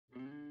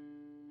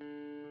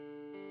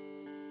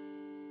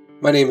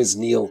My name is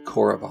Neil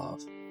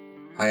Korobov.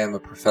 I am a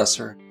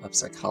professor of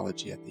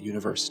psychology at the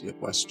University of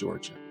West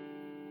Georgia.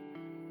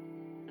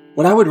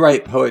 When I would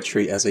write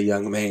poetry as a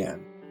young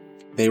man,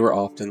 they were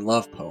often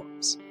love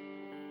poems.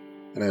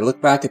 And I look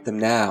back at them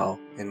now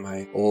in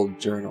my old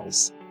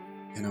journals,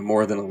 and I'm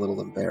more than a little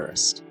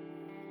embarrassed.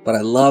 But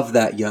I love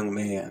that young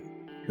man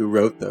who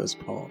wrote those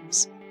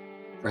poems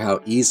for how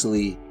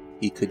easily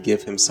he could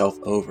give himself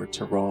over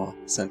to raw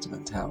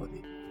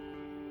sentimentality.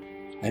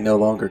 I no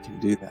longer can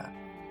do that.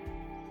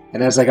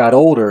 And as I got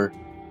older,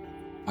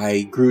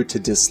 I grew to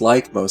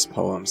dislike most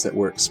poems that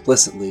were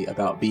explicitly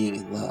about being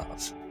in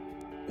love.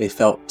 They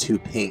felt too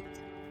pink.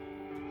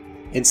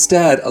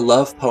 Instead, a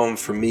love poem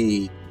for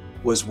me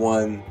was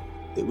one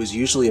that was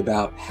usually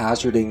about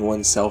hazarding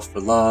oneself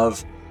for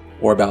love,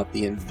 or about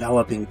the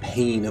enveloping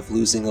pain of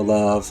losing a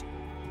love,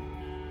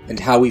 and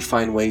how we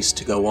find ways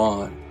to go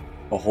on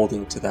while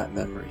holding to that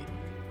memory.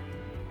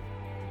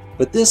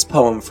 But this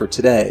poem for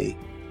today,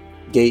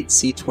 Gate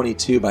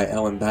C22 by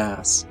Ellen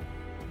Bass,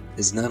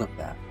 is none of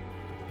that.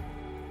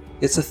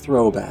 It's a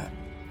throwback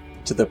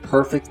to the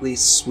perfectly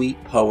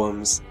sweet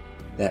poems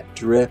that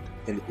drip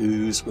and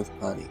ooze with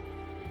honey.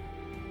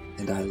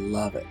 And I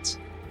love it.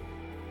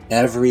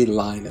 Every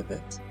line of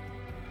it.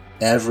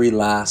 Every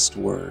last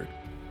word.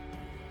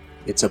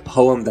 It's a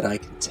poem that I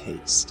can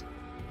taste.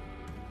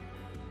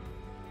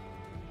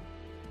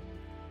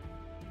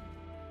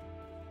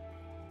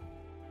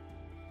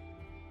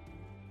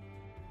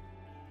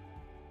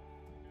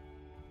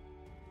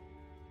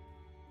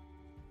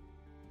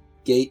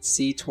 Gate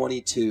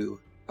C22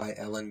 by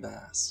Ellen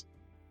Bass.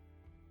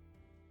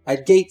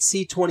 At Gate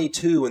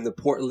C22 in the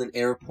Portland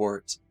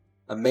airport,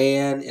 a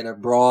man in a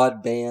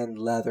broadband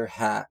leather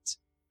hat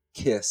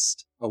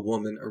kissed a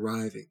woman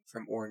arriving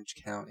from Orange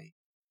County.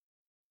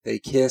 They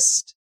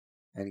kissed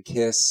and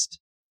kissed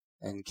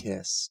and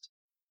kissed.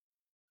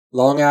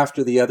 Long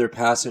after the other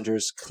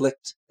passengers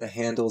clicked the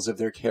handles of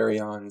their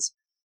carry-ons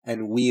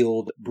and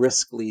wheeled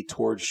briskly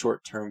toward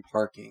short-term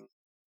parking,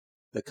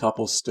 the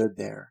couple stood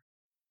there,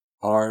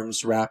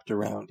 arms wrapped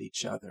around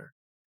each other,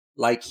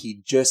 like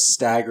he'd just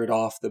staggered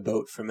off the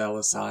boat from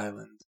Ellis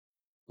Island,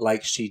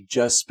 like she'd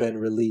just been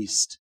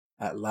released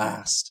at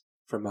last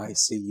from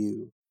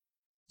ICU,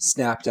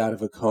 snapped out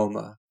of a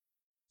coma,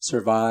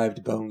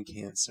 survived bone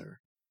cancer,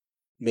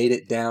 made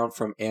it down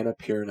from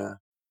Annapurna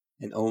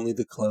in only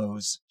the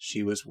clothes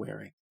she was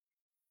wearing.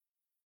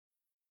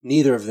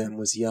 Neither of them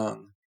was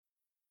young.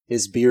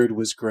 His beard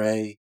was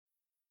gray.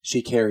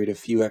 She carried a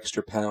few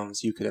extra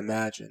pounds you could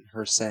imagine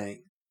her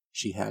saying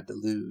she had to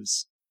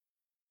lose.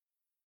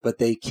 But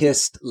they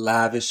kissed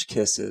lavish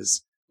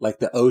kisses like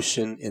the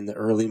ocean in the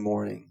early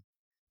morning,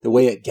 the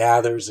way it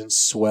gathers and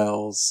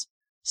swells,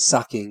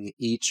 sucking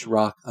each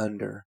rock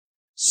under,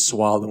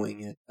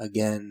 swallowing it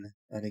again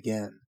and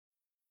again.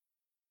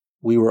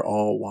 We were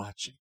all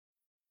watching.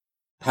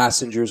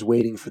 Passengers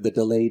waiting for the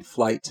delayed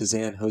flight to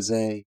San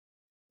Jose,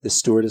 the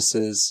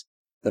stewardesses,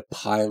 the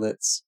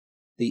pilots,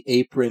 the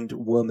aproned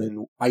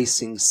woman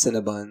icing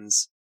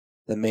Cinnabons,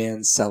 the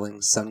man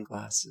selling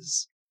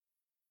sunglasses.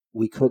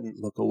 We couldn't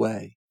look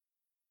away.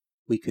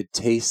 We could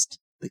taste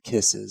the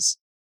kisses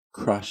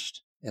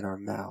crushed in our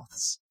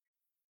mouths.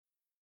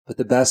 But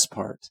the best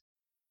part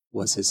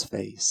was his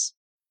face.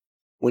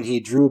 When he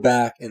drew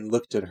back and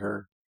looked at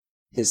her,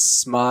 his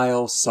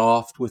smile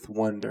soft with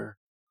wonder,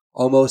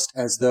 almost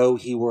as though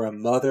he were a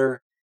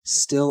mother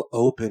still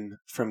open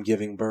from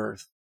giving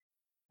birth,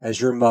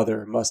 as your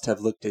mother must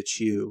have looked at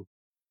you,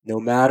 no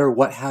matter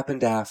what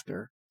happened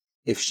after,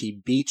 if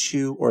she beat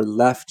you or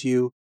left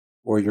you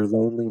or you're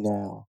lonely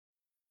now.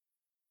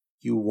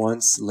 You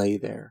once lay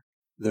there,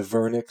 the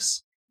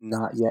vernix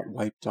not yet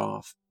wiped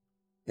off,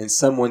 and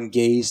someone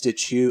gazed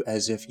at you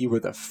as if you were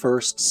the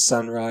first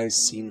sunrise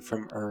seen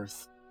from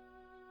Earth.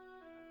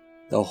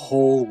 The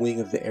whole wing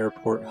of the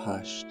airport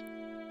hushed,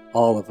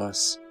 all of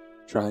us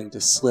trying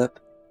to slip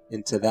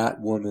into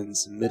that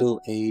woman's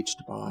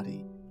middle-aged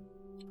body,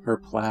 her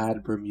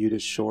plaid Bermuda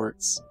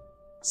shorts,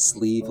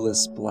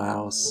 sleeveless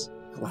blouse,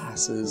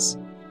 glasses,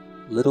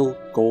 little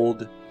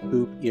gold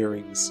hoop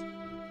earrings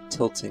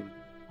tilting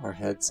our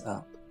heads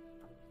up.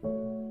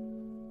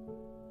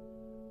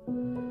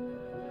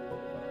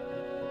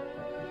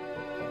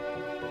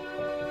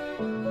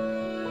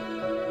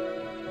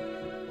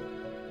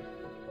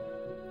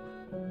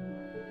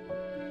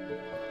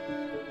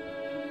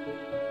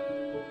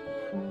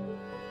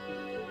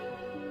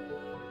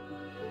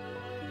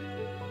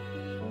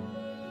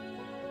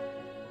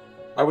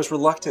 I was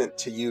reluctant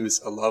to use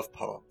a love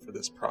poem for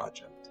this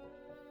project,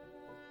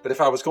 but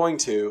if I was going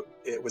to,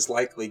 it was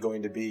likely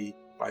going to be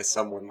by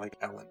someone like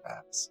Ellen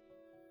Bass.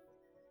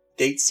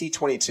 Gate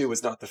C22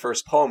 was not the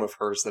first poem of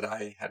hers that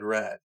I had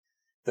read.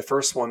 The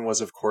first one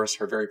was, of course,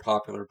 her very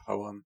popular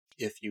poem,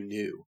 If You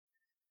Knew,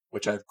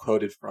 which I've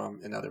quoted from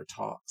in other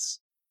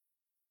talks.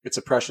 It's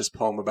a precious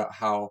poem about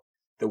how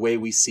the way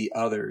we see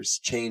others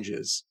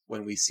changes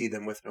when we see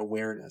them with an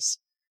awareness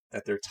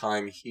that their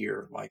time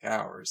here, like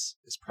ours,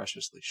 is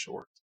preciously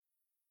short.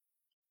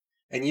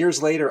 And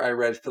years later, I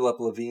read Philip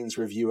Levine's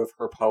review of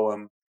her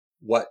poem,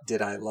 What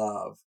Did I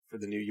Love, for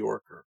The New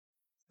Yorker.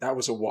 That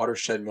was a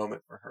watershed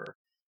moment for her.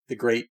 The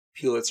great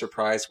Pulitzer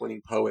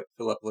Prize-winning poet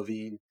Philip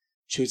Levine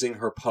choosing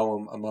her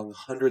poem among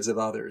hundreds of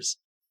others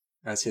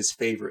as his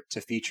favorite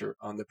to feature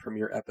on the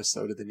premiere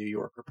episode of the New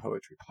Yorker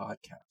Poetry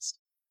Podcast.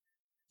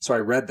 So I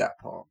read that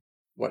poem,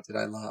 What Did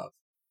I Love?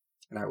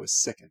 And I was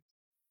sickened.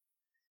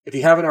 If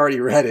you haven't already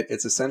read it,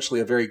 it's essentially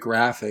a very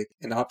graphic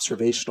and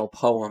observational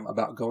poem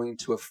about going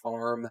to a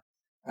farm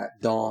at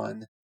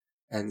dawn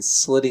and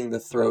slitting the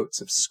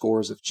throats of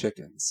scores of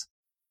chickens,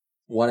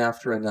 one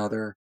after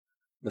another,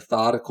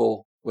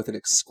 methodical, with an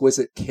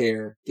exquisite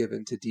care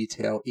given to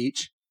detail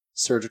each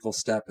surgical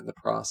step in the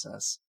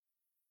process,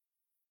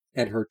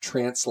 and her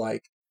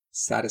trance-like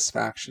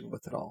satisfaction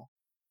with it all.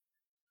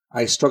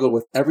 I struggled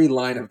with every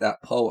line of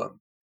that poem,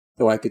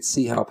 though I could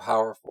see how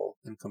powerful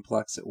and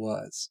complex it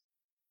was,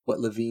 what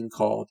Levine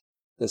called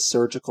the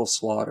surgical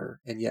slaughter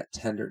and yet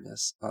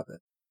tenderness of it.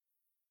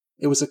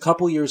 It was a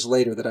couple years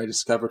later that I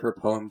discovered her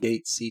poem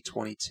Gate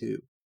C-22,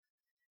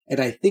 and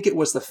I think it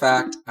was the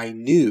fact I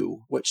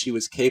knew what she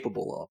was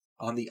capable of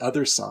on the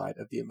other side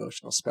of the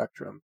emotional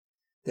spectrum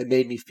that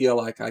made me feel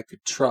like I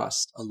could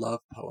trust a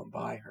love poem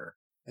by her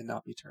and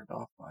not be turned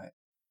off by it.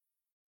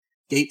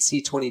 Gate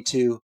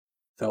C-22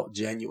 felt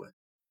genuine,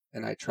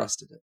 and I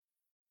trusted it.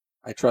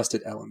 I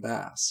trusted Ellen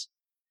Bass.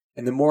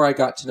 And the more I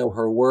got to know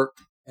her work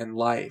and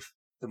life,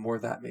 the more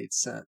that made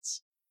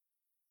sense.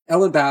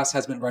 Ellen Bass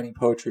has been writing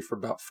poetry for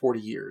about 40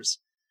 years.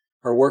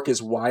 Her work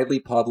is widely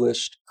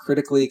published,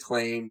 critically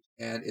acclaimed,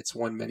 and it's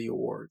won many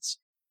awards.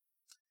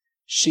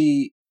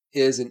 She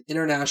is an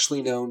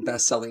internationally known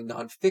best-selling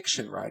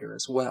nonfiction writer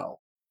as well.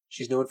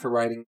 She's known for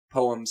writing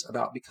poems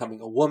about becoming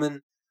a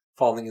woman,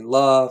 falling in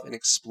love, and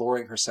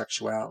exploring her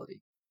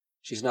sexuality.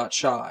 She's not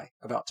shy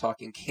about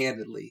talking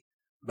candidly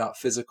about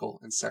physical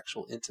and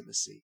sexual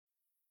intimacy.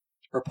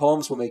 Her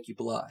poems will make you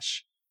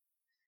blush.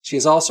 She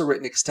has also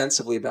written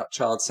extensively about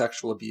child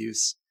sexual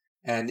abuse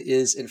and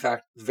is, in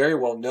fact, very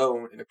well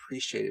known and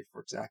appreciated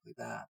for exactly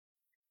that.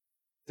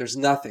 There's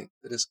nothing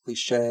that is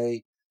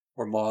cliché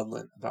or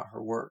maudlin about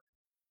her work.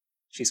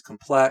 She's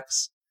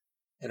complex,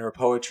 and her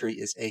poetry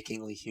is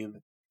achingly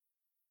human.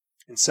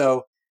 And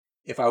so,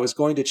 if I was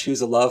going to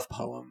choose a love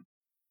poem,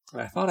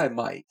 and I thought I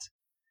might,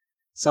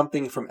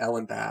 something from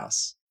Ellen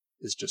Bass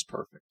is just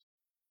perfect.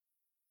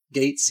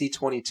 Gate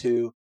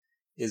C-22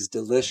 is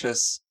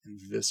delicious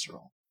and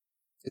visceral.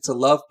 It's a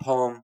love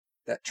poem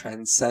that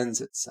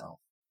transcends itself.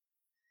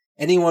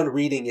 Anyone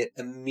reading it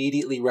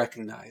immediately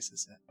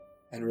recognizes it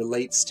and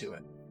relates to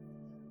it,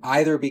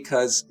 either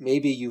because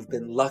maybe you've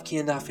been lucky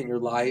enough in your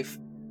life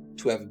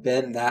to have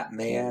been that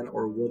man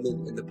or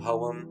woman in the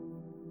poem,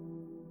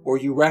 or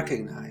you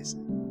recognize it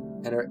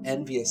and are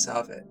envious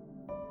of it,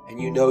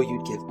 and you know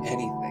you'd give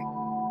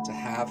anything to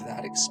have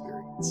that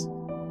experience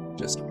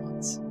just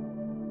once.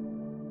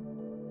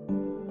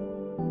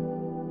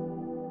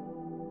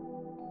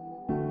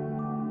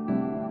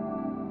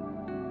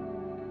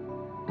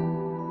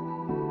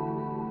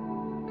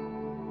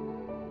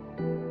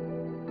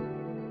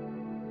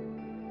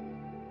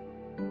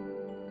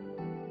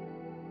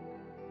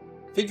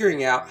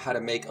 Figuring out how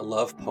to make a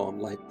love poem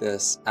like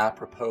this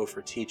apropos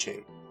for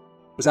teaching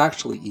was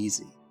actually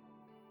easy.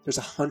 There's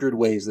 100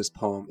 ways this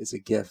poem is a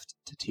gift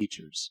to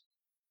teachers.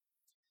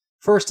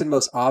 First and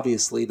most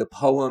obviously, the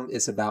poem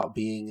is about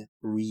being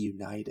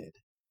reunited.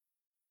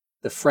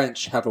 The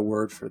French have a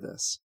word for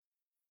this.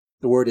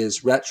 The word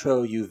is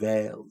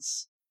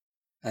retrouvelles,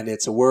 and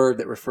it's a word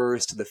that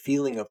refers to the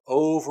feeling of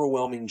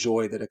overwhelming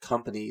joy that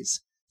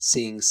accompanies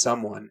seeing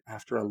someone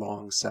after a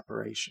long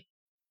separation.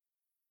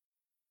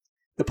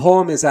 The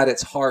poem is at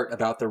its heart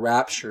about the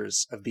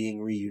raptures of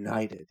being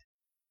reunited.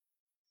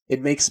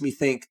 It makes me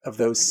think of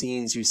those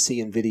scenes you see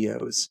in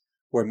videos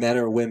where men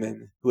or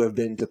women who have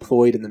been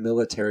deployed in the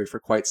military for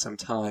quite some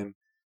time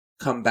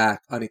come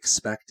back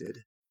unexpected,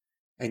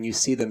 and you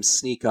see them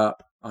sneak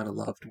up on a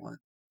loved one,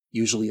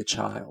 usually a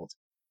child,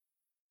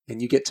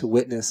 and you get to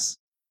witness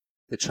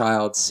the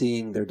child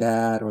seeing their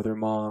dad or their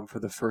mom for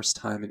the first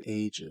time in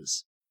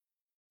ages.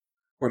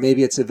 Or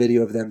maybe it's a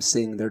video of them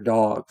seeing their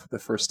dog for the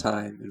first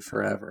time in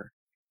forever.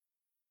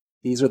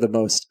 These are the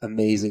most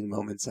amazing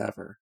moments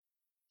ever.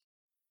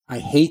 I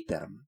hate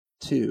them,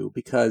 too,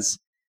 because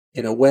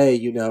in a way,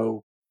 you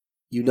know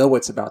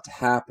what's about to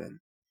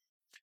happen.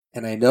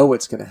 And I know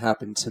what's going to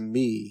happen to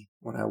me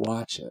when I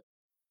watch it.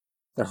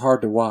 They're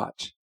hard to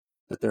watch,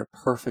 but they're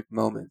perfect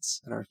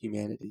moments in our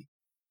humanity.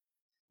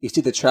 You see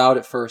the child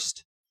at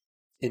first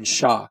in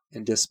shock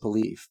and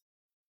disbelief.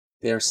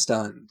 They are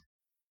stunned.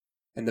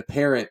 And the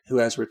parent who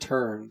has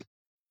returned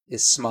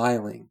is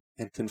smiling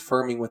and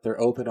confirming with their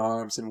open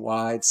arms and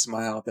wide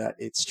smile that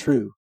it's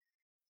true.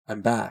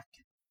 I'm back.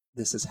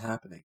 This is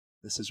happening.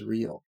 This is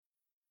real.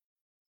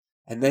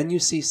 And then you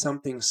see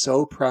something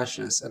so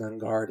precious and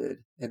unguarded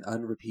and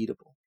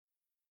unrepeatable.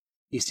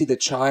 You see the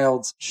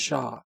child's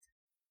shock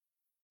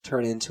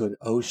turn into an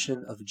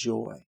ocean of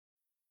joy.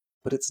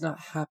 But it's not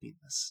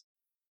happiness.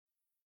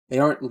 They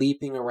aren't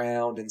leaping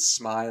around and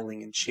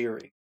smiling and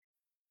cheering.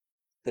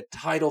 The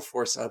tidal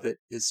force of it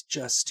is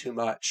just too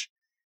much.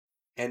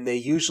 And they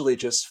usually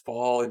just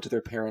fall into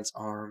their parents'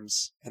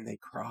 arms and they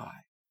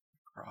cry.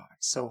 cry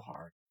so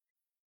hard.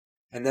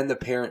 And then the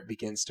parent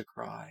begins to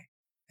cry.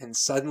 And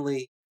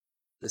suddenly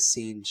the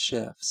scene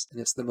shifts. And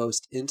it's the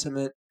most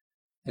intimate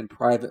and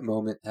private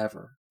moment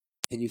ever.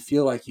 And you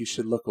feel like you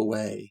should look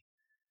away,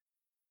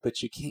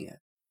 but you can't.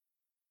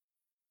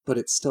 But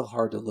it's still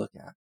hard to look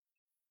at.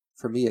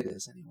 For me it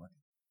is anyway.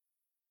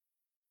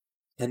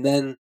 And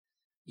then,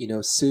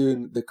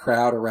 soon the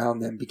crowd around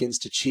them begins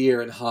to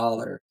cheer and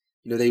holler.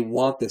 They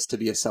want this to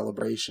be a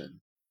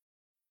celebration.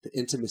 The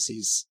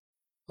intimacy's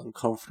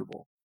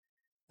uncomfortable.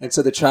 And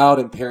so the child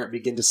and parent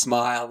begin to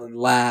smile and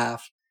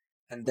laugh,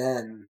 and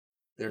then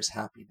there's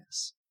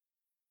happiness.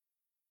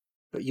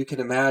 But you can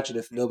imagine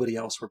if nobody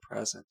else were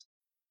present,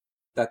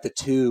 that the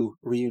two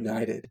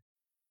reunited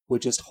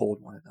would just hold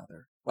one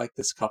another, like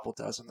this couple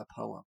does in the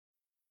poem,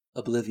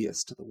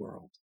 oblivious to the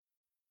world.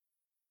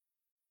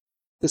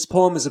 This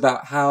poem is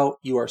about how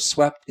you are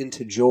swept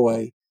into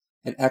joy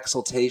and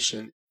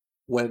exultation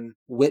when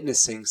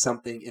witnessing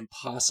something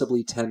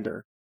impossibly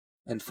tender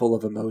and full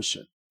of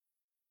emotion,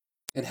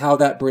 and how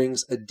that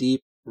brings a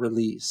deep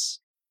release.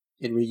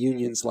 In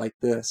reunions like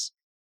this,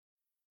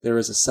 there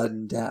is a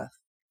sudden death.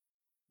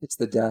 It's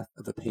the death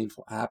of a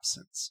painful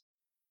absence,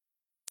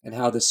 and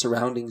how the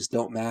surroundings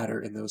don't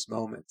matter in those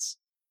moments,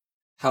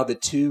 how the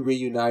two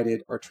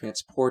reunited are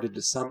transported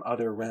to some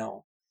other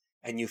realm,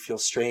 and you feel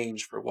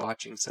strange for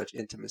watching such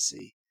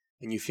intimacy,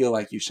 and you feel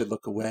like you should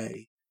look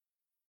away,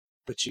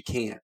 but you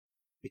can't,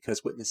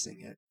 because witnessing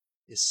it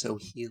is so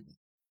healing.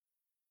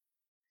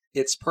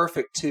 It's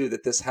perfect, too,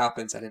 that this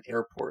happens at an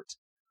airport,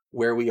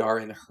 where we are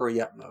in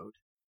hurry-up mode.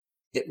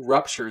 It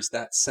ruptures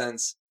that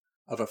sense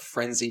of a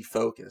frenzied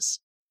focus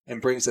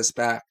and brings us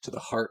back to the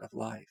heart of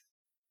life.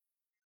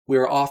 We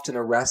are often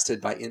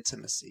arrested by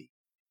intimacy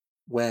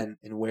when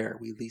and where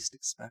we least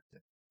expect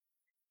it,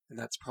 and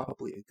that's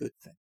probably a good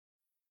thing.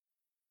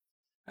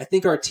 I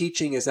think our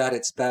teaching is at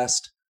its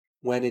best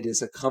when it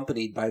is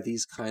accompanied by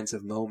these kinds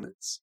of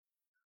moments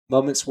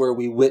where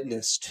we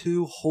witness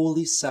two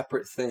wholly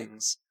separate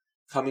things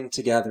coming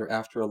together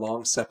after a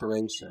long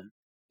separation,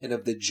 and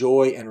of the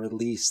joy and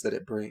release that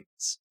it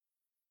brings.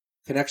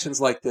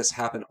 Connections like this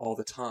happen all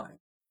the time.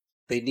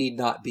 They need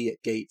not be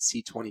at gate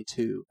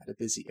C22 at a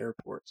busy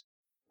airport.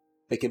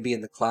 They can be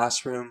in the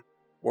classroom,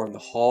 or in the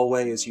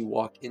hallway as you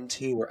walk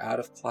into or out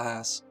of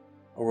class,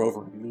 or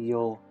over a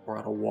meal, or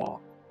on a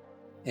walk.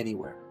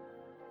 Anywhere.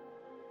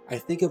 I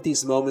think of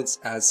these moments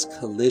as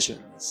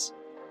collisions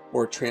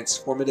or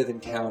transformative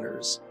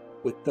encounters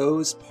with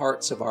those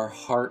parts of our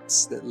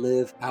hearts that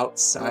live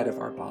outside of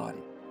our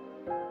body.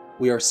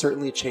 We are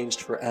certainly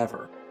changed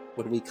forever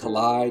when we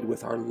collide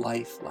with our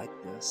life like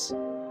this,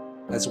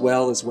 as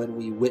well as when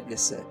we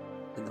witness it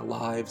in the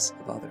lives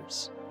of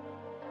others.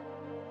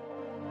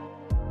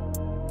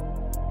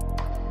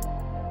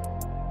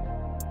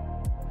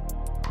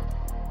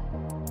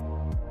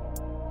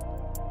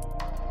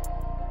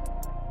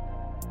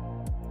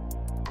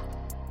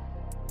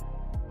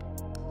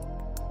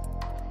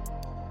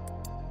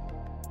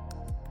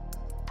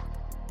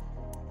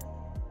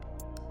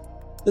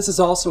 This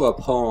is also a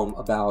poem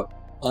about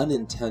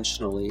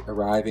unintentionally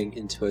arriving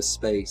into a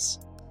space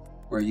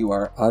where you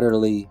are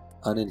utterly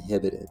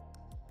uninhibited,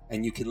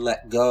 and you can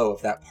let go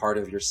of that part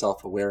of your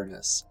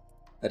self-awareness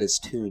that is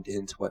tuned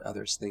into what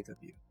others think of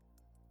you.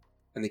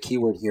 And the key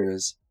word here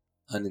is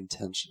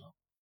unintentional.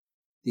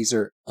 These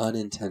are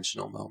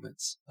unintentional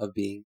moments of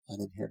being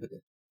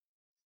uninhibited.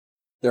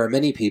 There are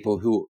many people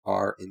who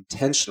are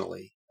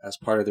intentionally, as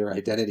part of their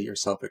identity or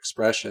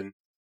self-expression,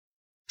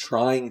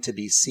 trying to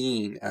be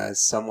seen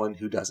as someone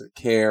who doesn't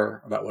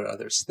care about what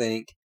others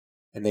think,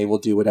 and they will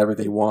do whatever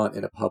they want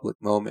in a public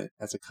moment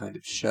as a kind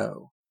of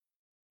show.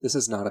 This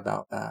is not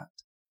about that.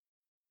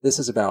 This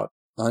is about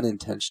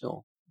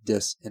unintentional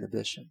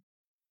disinhibition.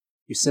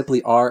 You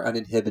simply are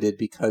uninhibited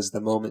because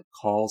the moment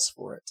calls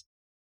for it,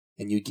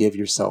 and you give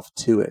yourself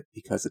to it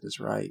because it is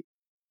right.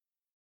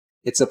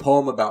 It's a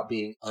poem about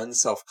being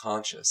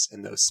unself-conscious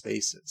in those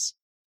spaces,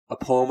 a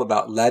poem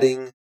about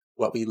letting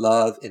what we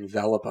love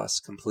envelop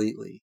us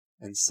completely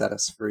and set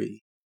us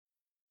free.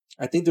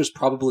 I think there's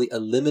probably a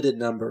limited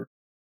number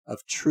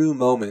of true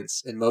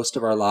moments in most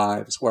of our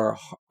lives where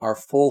our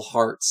full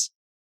hearts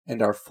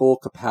and our full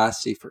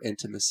capacity for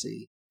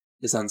intimacy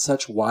is on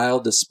such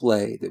wild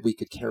display that we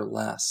could care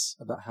less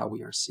about how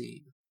we are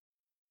seen.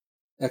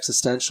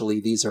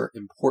 Existentially, these are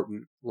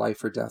important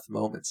life or death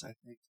moments, I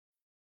think.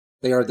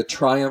 They are the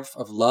triumph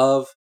of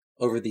love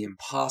over the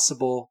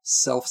impossible,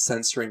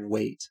 self-censoring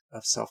weight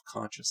of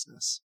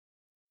self-consciousness,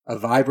 a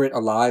vibrant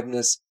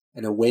aliveness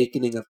and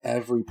awakening of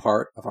every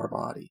part of our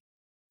body.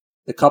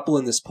 The couple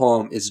in this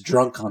poem is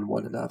drunk on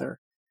one another,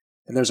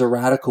 and there's a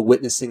radical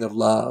witnessing of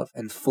love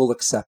and full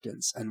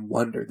acceptance and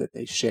wonder that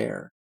they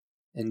share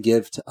and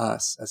give to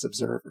us as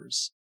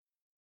observers.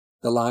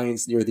 The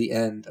lines near the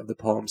end of the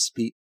poem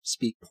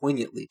speak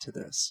poignantly to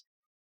this.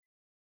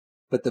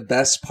 But the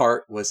best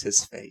part was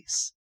his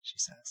face, she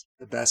says.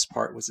 The best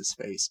part was his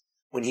face.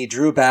 When he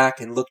drew back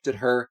and looked at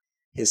her,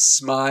 his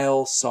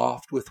smile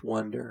soft with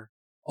wonder,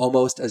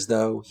 almost as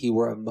though he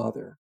were a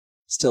mother,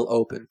 still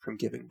open from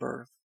giving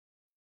birth,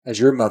 as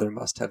your mother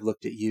must have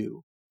looked at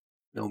you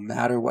no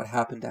matter what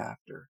happened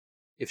after.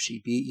 If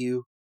she beat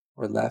you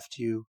or left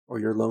you or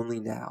you're lonely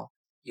now,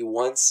 you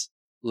once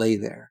lay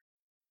there,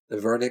 the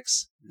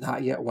vernix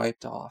not yet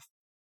wiped off,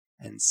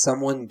 and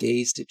someone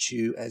gazed at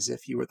you as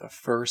if you were the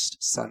first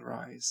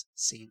sunrise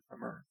seen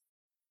from Earth.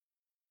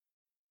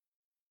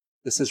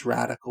 This is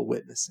radical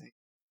witnessing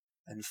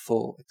and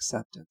full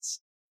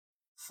acceptance,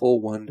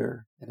 full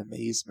wonder and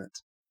amazement.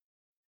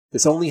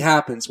 This only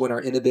happens when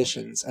our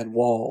inhibitions and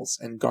walls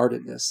and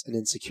guardedness and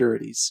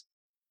insecurities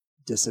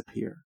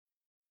disappear.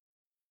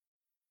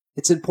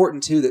 It's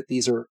important, too, that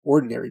these are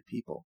ordinary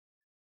people.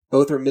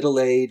 Both are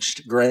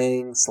middle-aged,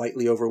 graying,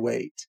 slightly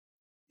overweight.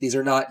 These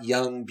are not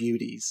young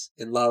beauties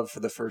in love for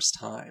the first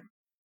time,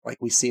 like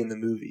we see in the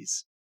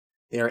movies.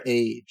 They are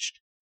aged.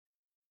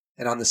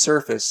 And on the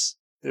surface,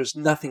 there's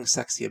nothing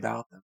sexy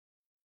about them.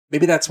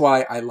 Maybe that's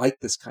why I like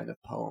this kind of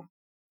poem.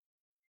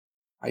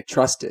 I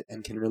trust it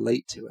and can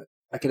relate to it.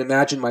 I can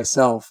imagine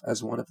myself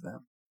as one of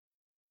them.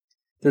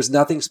 There's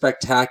nothing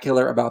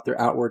spectacular about their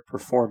outward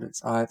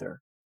performance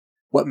either.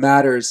 What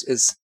matters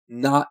is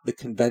not the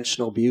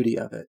conventional beauty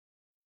of it,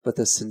 but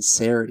the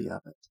sincerity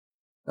of it,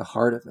 the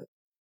heart of it.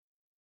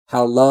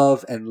 How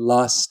love and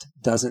lust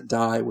doesn't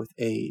die with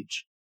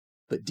age,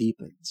 but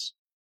deepens.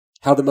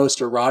 How the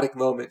most erotic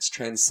moments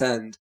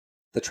transcend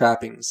the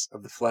trappings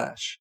of the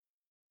flesh.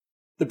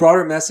 The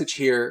broader message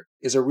here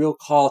is a real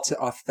call to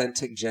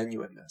authentic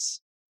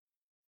genuineness.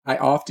 I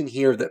often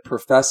hear that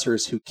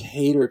professors who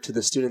cater to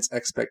the students'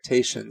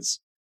 expectations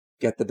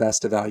get the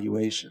best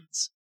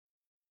evaluations.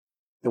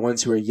 The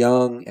ones who are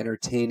young,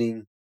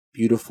 entertaining,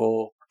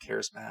 beautiful, or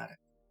charismatic.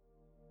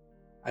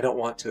 I don't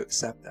want to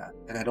accept that,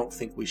 and I don't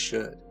think we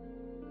should.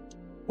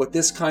 What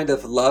this kind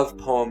of love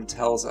poem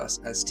tells us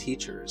as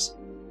teachers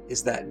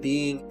is that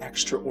being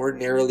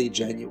extraordinarily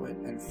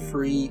genuine and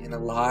free and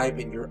alive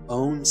in your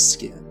own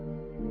skin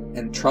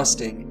and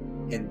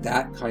trusting in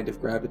that kind of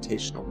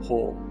gravitational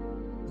pull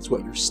is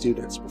what your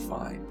students will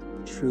find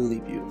truly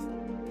beautiful.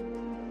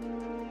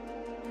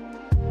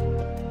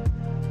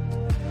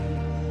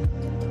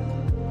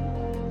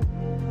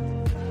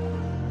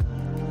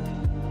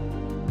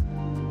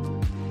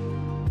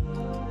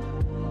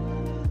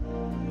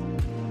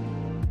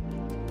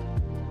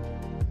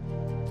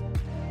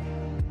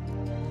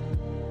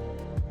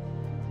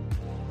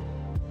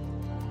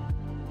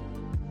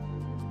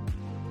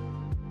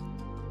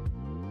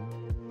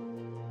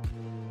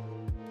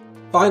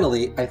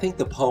 Finally, I think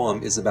the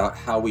poem is about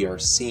how we are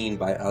seen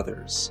by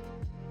others,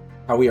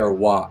 how we are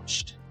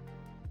watched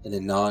in a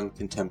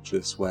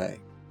non-contemptuous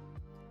way.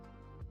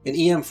 In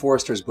E.M.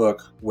 Forster's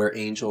book, Where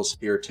Angels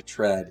Fear to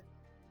Tread,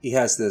 he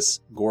has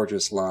this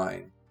gorgeous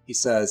line. He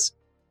says,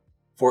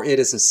 "For it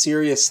is a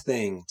serious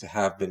thing to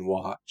have been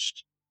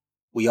watched.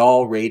 We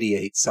all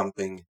radiate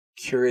something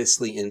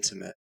curiously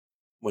intimate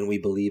when we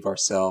believe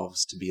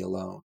ourselves to be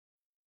alone."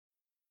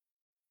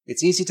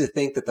 It's easy to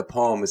think that the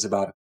poem is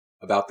about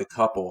the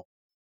couple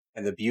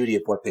and the beauty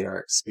of what they are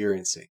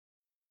experiencing.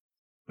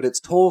 But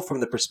it's told from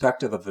the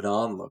perspective of an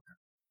onlooker.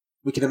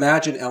 We can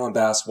imagine Ellen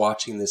Bass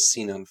watching this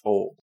scene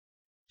unfold.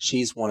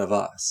 She's one of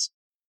us.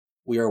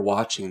 We are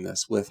watching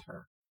this with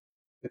her.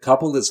 The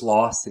couple is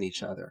lost in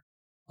each other,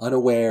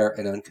 unaware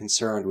and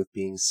unconcerned with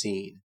being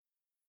seen.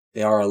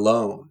 They are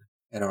alone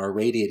and are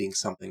radiating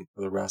something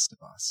for the rest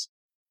of us.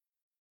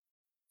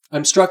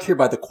 I'm struck here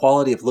by the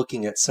quality of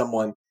looking at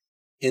someone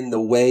in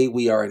the way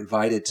we are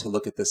invited to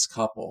look at this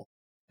couple,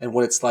 and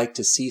what it's like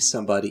to see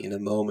somebody in a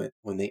moment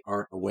when they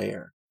aren't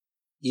aware.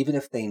 Even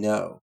if they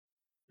know,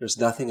 there's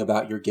nothing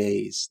about your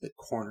gaze that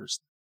corners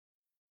them.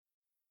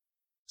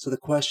 So the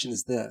question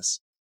is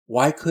this: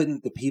 why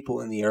couldn't the people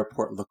in the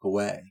airport look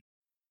away?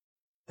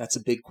 That's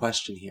a big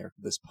question here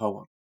for this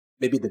poem.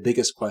 Maybe the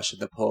biggest question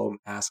the poem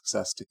asks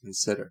us to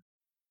consider.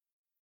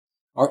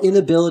 Our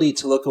inability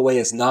to look away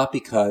is not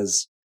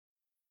because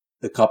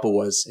the couple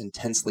was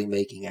intensely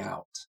making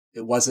out.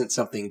 It wasn't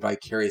something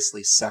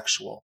vicariously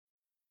sexual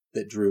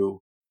that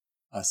drew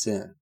us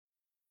in.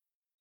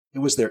 It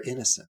was their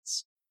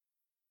innocence.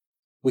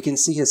 We can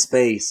see his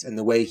face and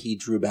the way he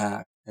drew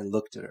back and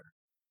looked at her.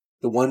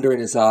 The wonder in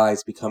his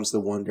eyes becomes the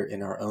wonder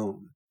in our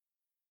own.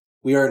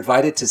 We are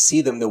invited to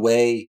see them the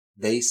way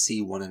they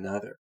see one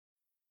another.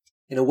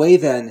 In a way,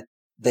 then,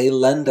 they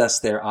lend us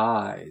their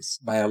eyes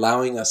by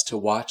allowing us to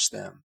watch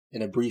them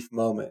in a brief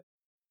moment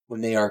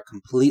when they are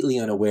completely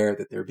unaware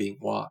that they're being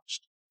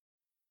watched.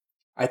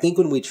 I think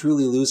when we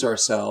truly lose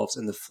ourselves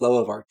in the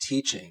flow of our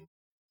teaching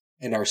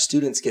and our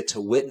students get to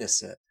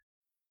witness it,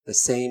 the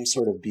same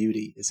sort of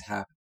beauty is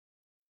happening.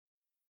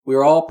 We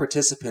are all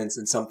participants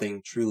in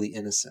something truly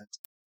innocent.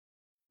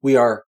 We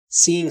are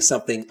seeing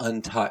something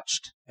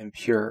untouched and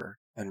pure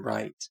and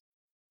right.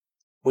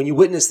 When you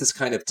witness this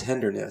kind of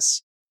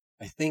tenderness,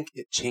 I think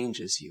it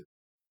changes you.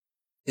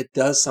 It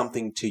does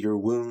something to your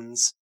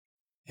wounds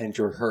and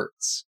your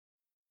hurts.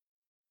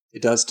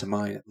 It does to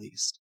mine, at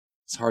least.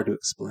 It's hard to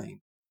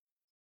explain.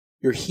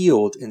 You're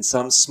healed in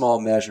some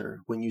small measure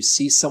when you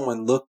see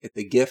someone look at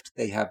the gift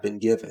they have been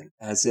given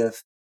as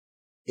if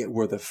it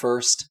were the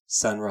first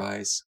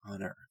sunrise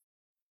on earth,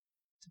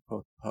 to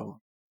quote the poem.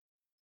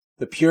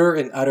 the pure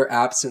and utter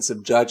absence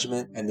of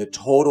judgment, and the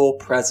total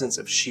presence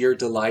of sheer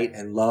delight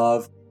and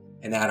love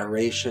and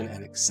adoration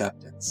and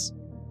acceptance.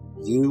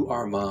 You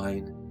are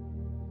mine,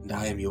 and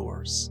I am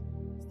yours,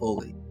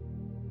 fully.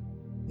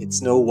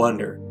 It's no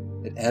wonder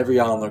that every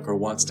onlooker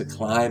wants to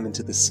climb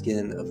into the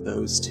skin of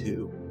those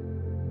two.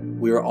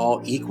 We are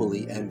all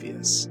equally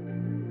envious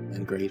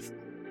and grateful.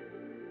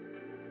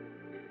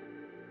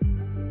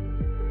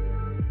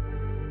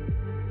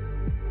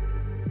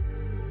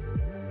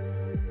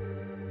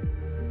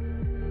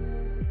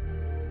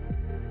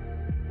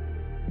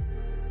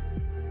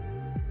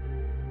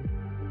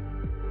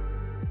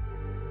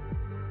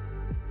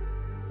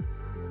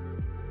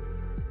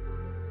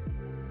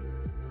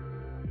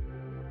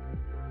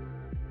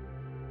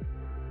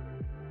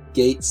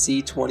 Gate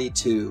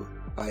C-22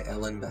 by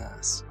Ellen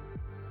Bass.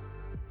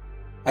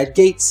 At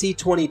Gate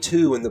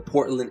C-22 in the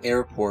Portland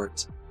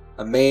airport,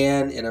 a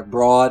man in a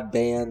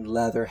broadband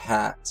leather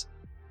hat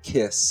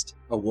kissed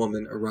a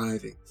woman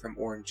arriving from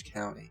Orange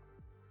County.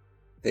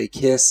 They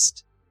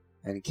kissed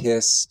and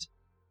kissed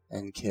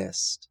and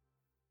kissed.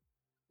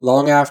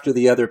 Long after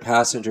the other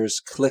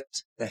passengers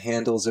clicked the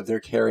handles of their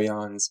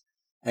carry-ons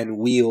and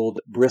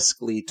wheeled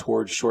briskly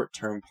toward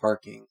short-term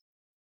parking,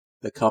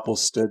 the couple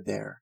stood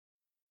there,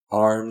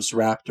 arms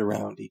wrapped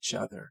around each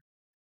other,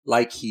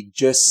 like he'd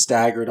just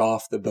staggered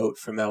off the boat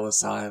from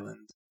Ellis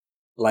Island,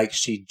 like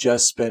she'd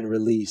just been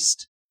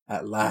released,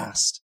 at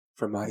last,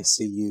 from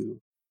ICU,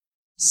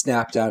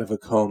 snapped out of a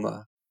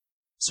coma,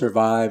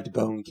 survived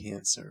bone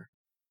cancer,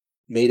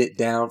 made it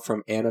down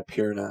from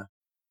Annapurna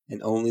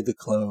in only the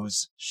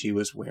clothes she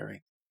was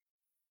wearing.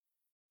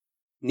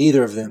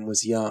 Neither of them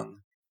was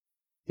young.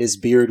 His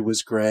beard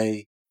was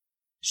gray.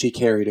 She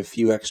carried a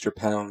few extra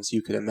pounds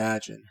you could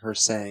imagine her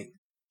saying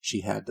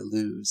she had to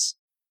lose.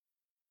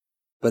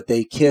 But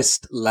they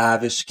kissed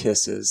lavish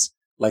kisses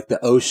like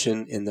the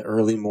ocean in the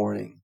early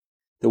morning,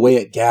 the way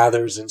it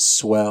gathers and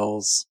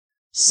swells,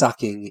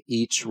 sucking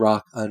each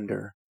rock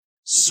under,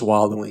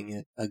 swallowing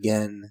it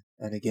again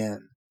and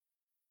again.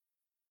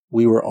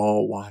 We were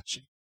all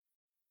watching.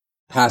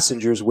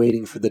 Passengers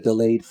waiting for the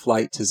delayed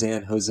flight to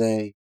San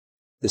Jose,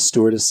 the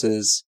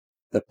stewardesses,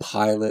 the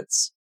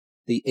pilots,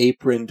 the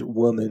aproned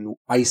woman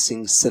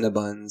icing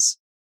Cinnabons,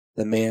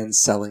 the man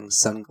selling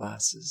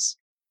sunglasses.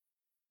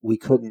 We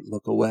couldn't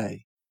look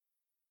away.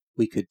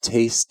 We could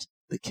taste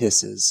the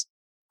kisses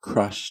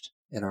crushed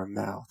in our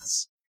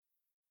mouths.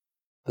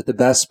 But the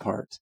best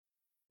part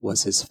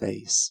was his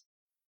face.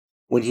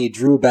 When he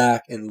drew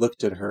back and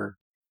looked at her,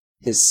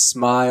 his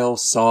smile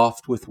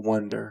soft with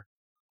wonder,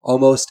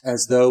 almost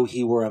as though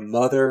he were a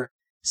mother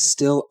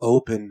still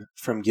open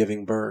from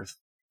giving birth,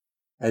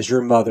 as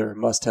your mother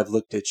must have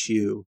looked at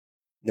you,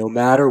 no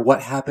matter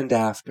what happened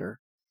after,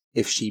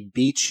 if she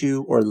beat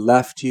you or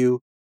left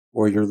you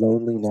or you're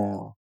lonely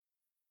now.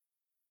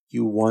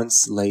 You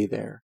once lay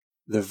there,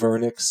 the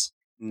vernix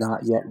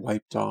not yet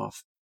wiped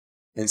off,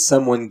 and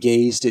someone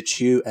gazed at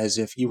you as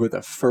if you were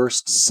the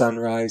first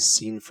sunrise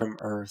seen from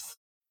Earth.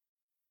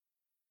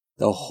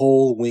 The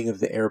whole wing of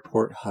the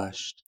airport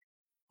hushed,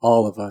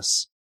 all of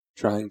us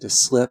trying to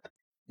slip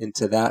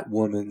into that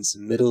woman's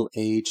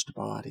middle-aged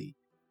body,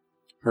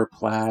 her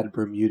plaid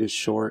Bermuda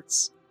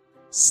shorts,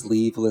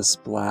 sleeveless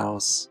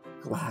blouse,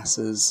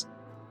 glasses,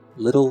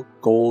 little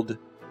gold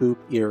hoop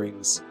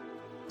earrings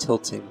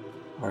tilting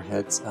our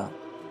heads up.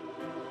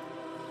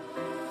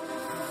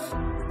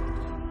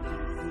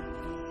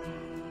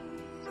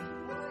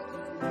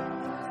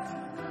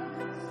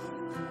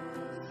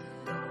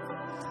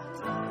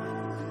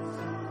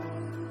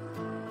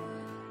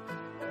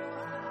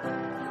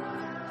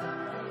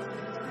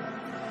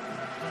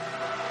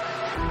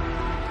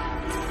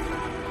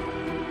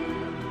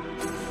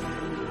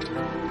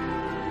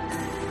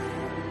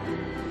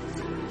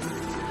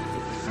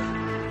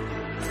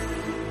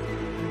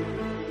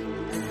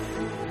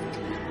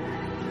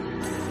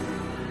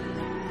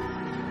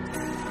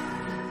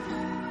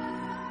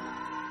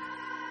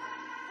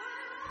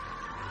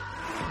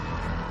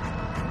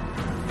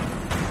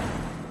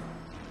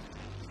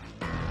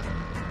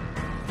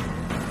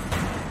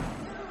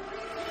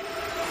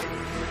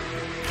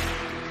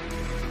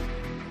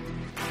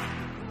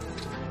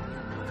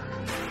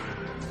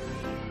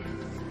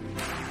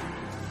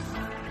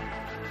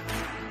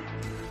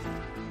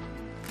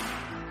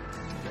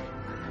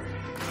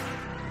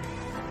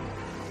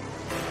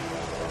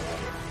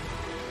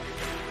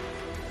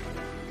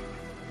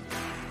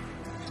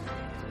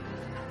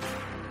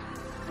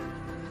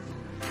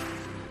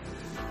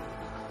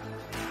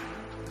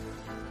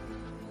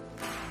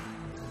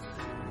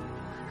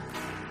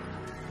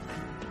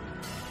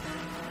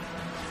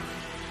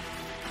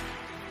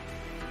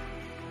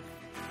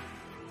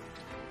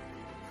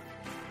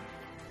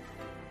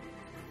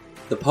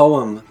 The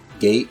poem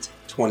Gate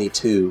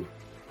 22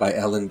 by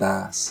Ellen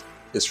Bass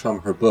is from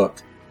her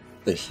book,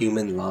 The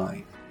Human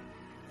Line.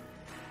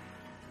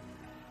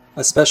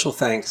 A special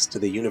thanks to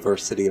the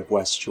University of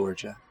West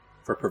Georgia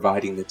for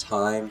providing the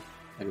time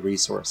and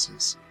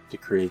resources to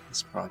create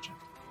this project.